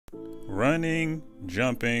running,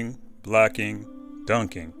 jumping, blocking,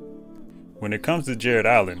 dunking. When it comes to Jarrett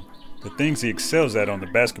Allen, the things he excels at on the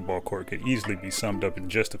basketball court could easily be summed up in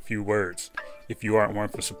just a few words, if you aren't one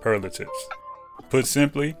for superlatives. Put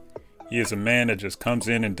simply, he is a man that just comes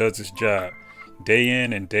in and does his job, day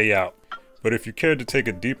in and day out. But if you care to take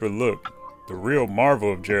a deeper look, the real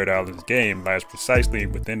marvel of Jarrett Allen's game lies precisely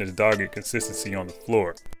within his dogged consistency on the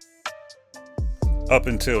floor. Up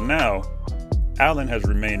until now, Allen has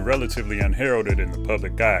remained relatively unheralded in the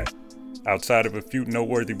public eye. Outside of a few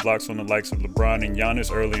noteworthy blocks on the likes of LeBron and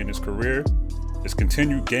Giannis early in his career, his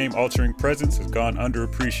continued game-altering presence has gone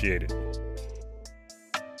underappreciated.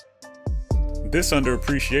 This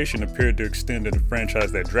underappreciation appeared to extend to the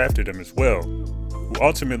franchise that drafted him as well, who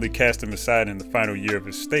ultimately cast him aside in the final year of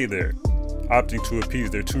his stay there, opting to appease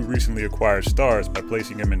their two recently acquired stars by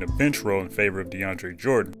placing him in a bench role in favor of DeAndre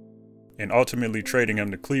Jordan, and ultimately trading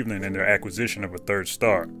him to Cleveland in their acquisition of a third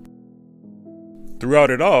star.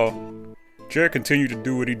 Throughout it all, Jarrett continued to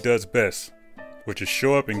do what he does best, which is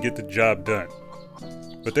show up and get the job done.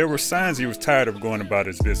 But there were signs he was tired of going about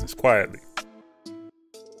his business quietly.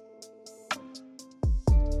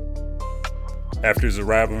 After his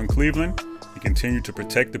arrival in Cleveland, he continued to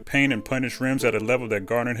protect the paint and punish rims at a level that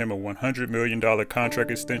garnered him a $100 million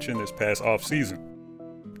contract extension this past offseason.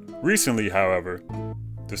 Recently, however,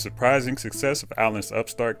 the surprising success of Allen's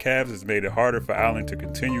upstart Cavs has made it harder for Allen to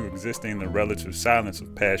continue existing in the relative silence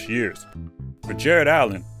of past years. For Jarrett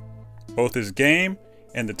Allen, both his game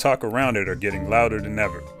and the talk around it are getting louder than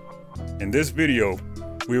ever. In this video,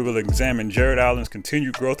 we will examine Jarrett Allen's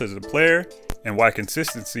continued growth as a player and why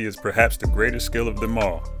consistency is perhaps the greatest skill of them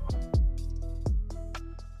all.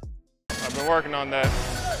 I've been working on that,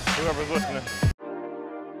 whoever's listening.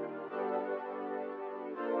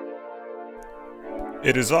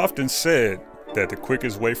 It is often said that the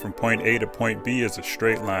quickest way from point A to point B is a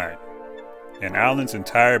straight line, and Allen's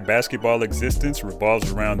entire basketball existence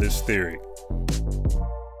revolves around this theory.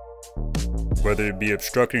 Whether it be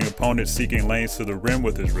obstructing opponents seeking lanes to the rim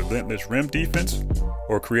with his relentless rim defense,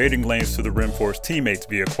 or creating lanes to the rim for his teammates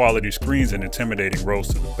via quality screens and intimidating rolls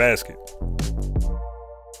to the basket.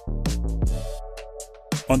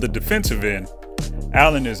 On the defensive end,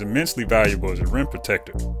 Allen is immensely valuable as a rim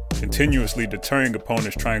protector, continuously deterring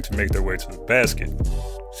opponents trying to make their way to the basket.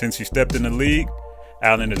 Since he stepped in the league,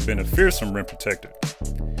 Allen has been a fearsome rim protector,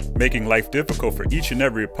 making life difficult for each and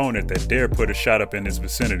every opponent that dare put a shot up in his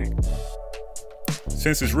vicinity.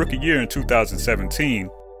 Since his rookie year in 2017,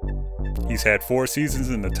 he's had 4 seasons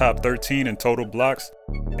in the top 13 in total blocks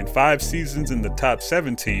and 5 seasons in the top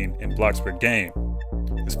 17 in blocks per game.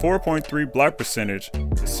 His 4.3 block percentage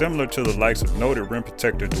is similar to the likes of noted rim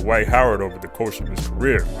protector Dwight Howard over the course of his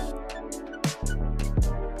career.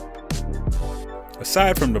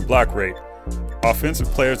 Aside from the block rate, offensive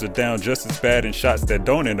players are down just as bad in shots that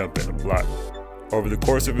don't end up in a block. Over the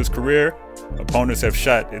course of his career, opponents have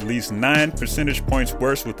shot at least 9 percentage points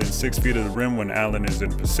worse within 6 feet of the rim when Allen is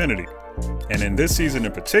in vicinity. And in this season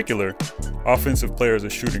in particular, offensive players are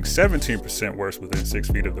shooting 17% worse within 6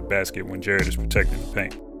 feet of the basket when Jarrett is protecting the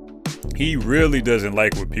paint. He really doesn't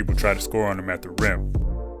like when people try to score on him at the rim.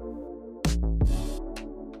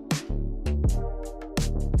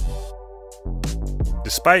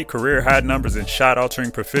 Despite career-high numbers in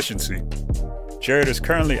shot-altering proficiency, Jarrett is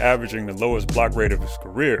currently averaging the lowest block rate of his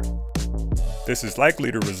career. This is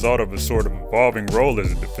likely the result of a sort of evolving role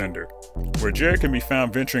as a defender, where Jarrett can be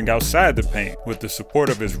found venturing outside the paint with the support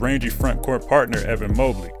of his rangy front court partner Evan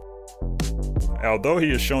Mobley. Although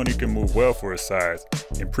he has shown he can move well for his size,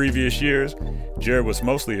 in previous years, Jarrett was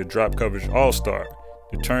mostly a drop coverage all-star,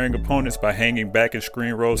 deterring opponents by hanging back in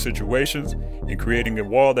screen roll situations and creating a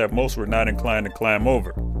wall that most were not inclined to climb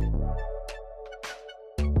over.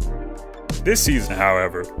 This season,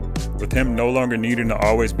 however, with him no longer needing to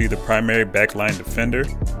always be the primary backline defender,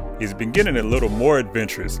 he's been getting a little more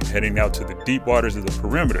adventurous and heading out to the deep waters of the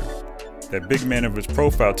perimeter that big men of his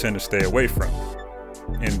profile tend to stay away from.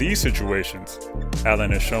 In these situations,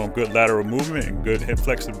 Allen has shown good lateral movement and good hip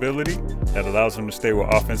flexibility that allows him to stay with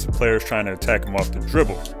offensive players trying to attack him off the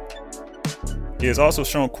dribble. He has also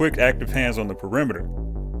shown quick active hands on the perimeter,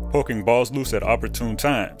 poking balls loose at opportune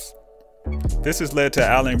times. This has led to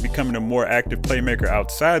Allen becoming a more active playmaker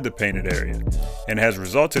outside the painted area, and has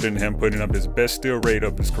resulted in him putting up his best steal rate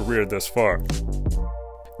of his career thus far.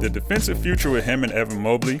 The defensive future with him and Evan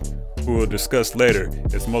Mobley, who we'll discuss later,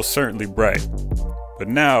 is most certainly bright. But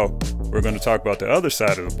now, we're going to talk about the other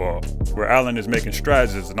side of the ball, where Allen is making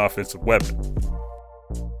strides as an offensive weapon.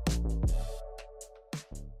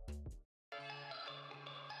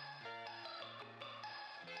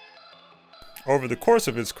 Over the course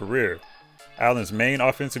of his career, Allen's main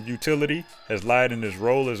offensive utility has lied in his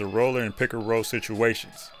role as a roller in pick-and-roll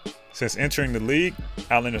situations. Since entering the league,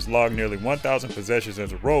 Allen has logged nearly 1,000 possessions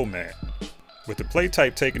as a roll man, with the play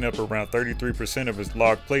type taking up around 33% of his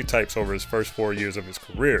logged play types over his first 4 years of his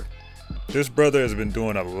career. This brother has been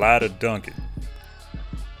doing a lot of dunking.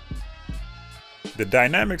 The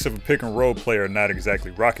dynamics of a pick-and-roll player are not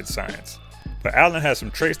exactly rocket science, but Allen has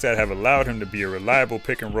some traits that have allowed him to be a reliable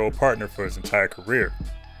pick-and-roll partner for his entire career.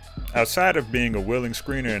 Outside of being a willing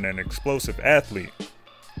screener and an explosive athlete,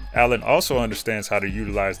 Allen also understands how to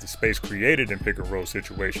utilize the space created in pick-and-roll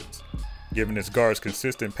situations, giving his guards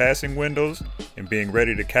consistent passing windows and being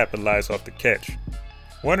ready to capitalize off the catch.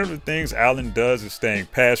 One of the things Allen does is staying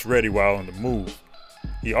pass ready while on the move.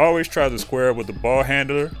 He always tries to square up with the ball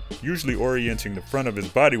handler, usually orienting the front of his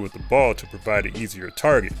body with the ball to provide an easier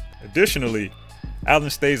target. Additionally, Allen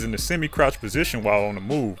stays in the semi-crouch position while on the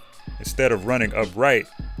move, instead of running upright,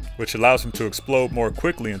 which allows him to explode more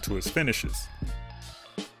quickly into his finishes.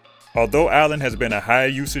 Although Allen has been a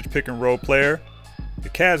high-usage pick-and-roll player, the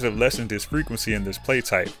Cavs have lessened his frequency in this play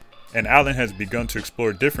type, and Allen has begun to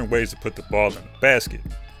explore different ways to put the ball in the basket.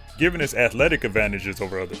 Given his athletic advantages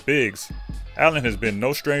over other bigs, Allen has been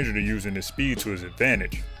no stranger to using his speed to his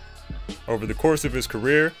advantage. Over the course of his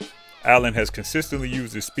career, Allen has consistently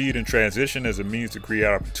used his speed in transition as a means to create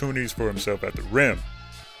opportunities for himself at the rim.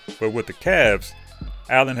 But with the Cavs,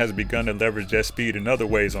 Allen has begun to leverage that speed in other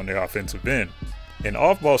ways on the offensive end. In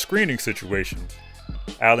off-ball screening situations,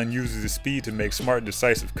 Allen uses his speed to make smart,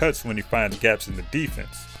 decisive cuts when he finds gaps in the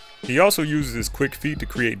defense. He also uses his quick feet to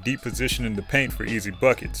create deep position in the paint for easy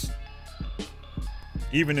buckets.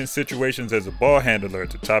 Even in situations as a ball handler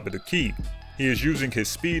at the top of the key, he is using his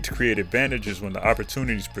speed to create advantages when the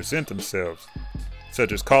opportunities present themselves,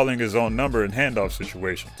 such as calling his own number in handoff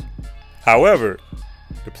situations. However,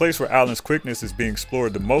 the place where Allen's quickness is being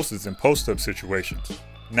explored the most is in post-up situations.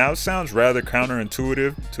 Now it sounds rather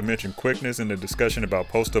counterintuitive to mention quickness in the discussion about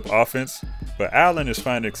post-up offense, but Allen is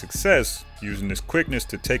finding success using his quickness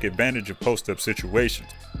to take advantage of post-up situations.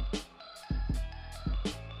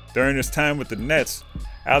 During his time with the Nets,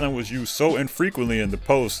 Allen was used so infrequently in the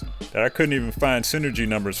post that I couldn't even find synergy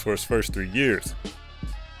numbers for his first 3 years.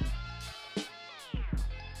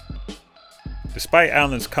 Despite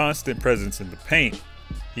Allen's constant presence in the paint,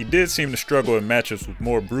 he did seem to struggle in matchups with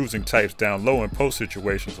more bruising types down low in post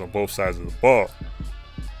situations on both sides of the ball.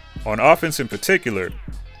 On offense in particular,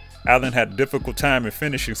 Allen had a difficult time in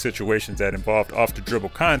finishing situations that involved off-the-dribble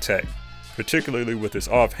contact, particularly with his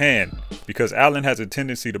offhand, because Allen has a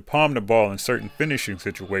tendency to palm the ball in certain finishing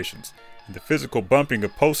situations, and the physical bumping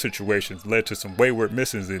of post situations led to some wayward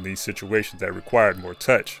misses in these situations that required more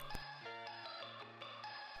touch.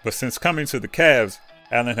 But since coming to the Cavs,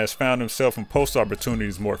 Allen has found himself in post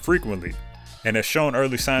opportunities more frequently, and has shown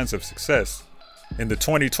early signs of success. In the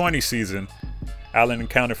 2020 season, Allen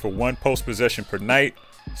accounted for 1 post possession per night,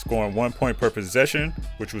 scoring 1 point per possession,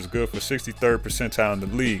 which was good for 63rd percentile in the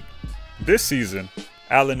league. This season,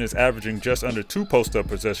 Allen is averaging just under 2 post-up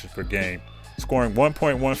possessions per game, scoring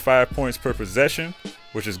 1.15 points per possession,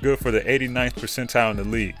 which is good for the 89th percentile in the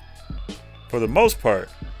league. For the most part,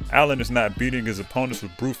 Allen is not beating his opponents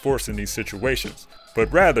with brute force in these situations,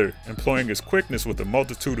 but rather employing his quickness with a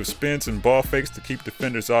multitude of spins and ball fakes to keep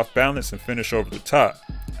defenders off balance and finish over the top.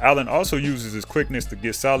 Allen also uses his quickness to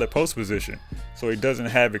get solid post position, so he doesn't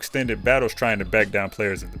have extended battles trying to back down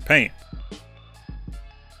players in the paint.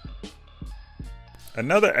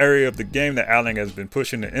 Another area of the game that Allen has been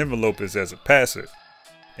pushing the envelope is as a passer,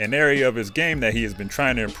 an area of his game that he has been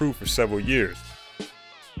trying to improve for several years.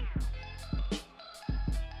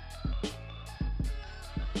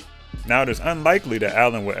 Now, it is unlikely that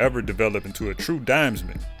Allen will ever develop into a true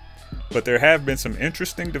dimesman, but there have been some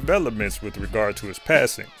interesting developments with regard to his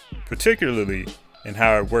passing, particularly in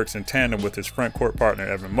how it works in tandem with his front court partner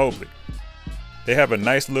Evan Mobley. They have a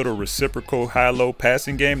nice little reciprocal high-low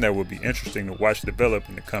passing game that will be interesting to watch develop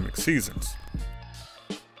in the coming seasons.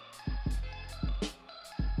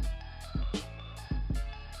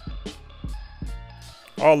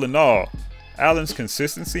 All in all, Allen's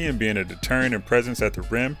consistency in being a deterrent and presence at the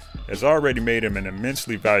rim has already made him an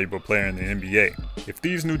immensely valuable player in the NBA. If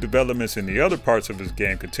these new developments in the other parts of his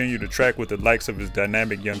game continue to track with the likes of his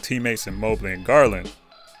dynamic young teammates in Mobley and Garland,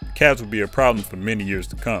 the Cavs will be a problem for many years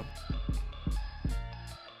to come.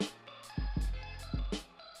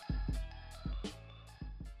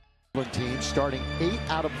 Team starting 8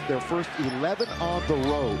 out of their first 11 on the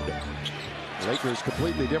road. Lakers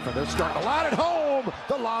completely different. They're starting a lot at home. home.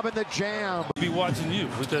 The lob and the jam. Be watching you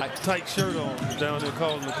with that tight shirt on down there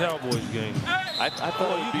calling the Cowboys game. I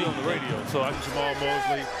thought you'd be on the radio. So I'm Jamal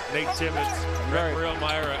Mosley, Nate Timmons, Brett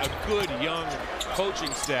Brillmeyer, a good young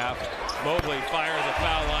coaching staff. Mosley fires a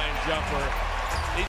foul line jumper.